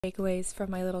Takeaways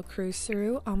from my little cruise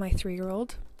through on my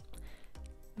 3-year-old.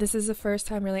 This is the first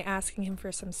time really asking him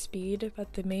for some speed,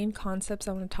 but the main concepts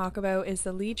I want to talk about is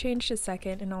the lead change to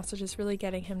second and also just really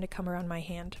getting him to come around my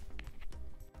hand.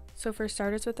 So for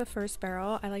starters, with the first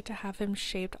barrel, I like to have him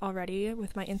shaped already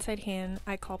with my inside hand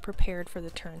I call prepared for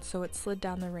the turn, so it's slid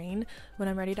down the rein. When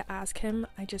I'm ready to ask him,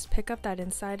 I just pick up that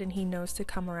inside and he knows to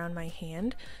come around my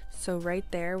hand. So right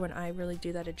there, when I really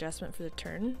do that adjustment for the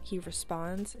turn, he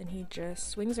responds and he just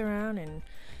swings around and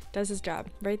does his job.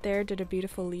 Right there, did a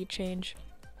beautiful lead change.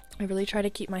 I really try to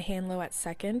keep my hand low at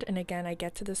second, and again I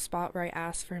get to the spot where I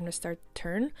ask for him to start the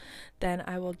turn, then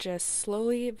I will just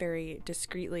slowly, very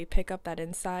discreetly pick up that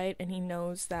inside, and he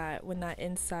knows that when that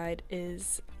inside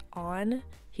is on,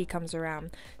 he comes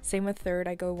around. Same with third,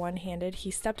 I go one-handed.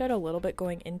 He stepped out a little bit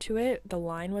going into it, the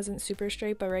line wasn't super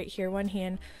straight, but right here one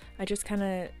hand, I just kind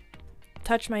of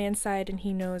touch my inside and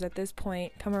he knows at this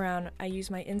point, come around. I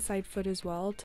use my inside foot as well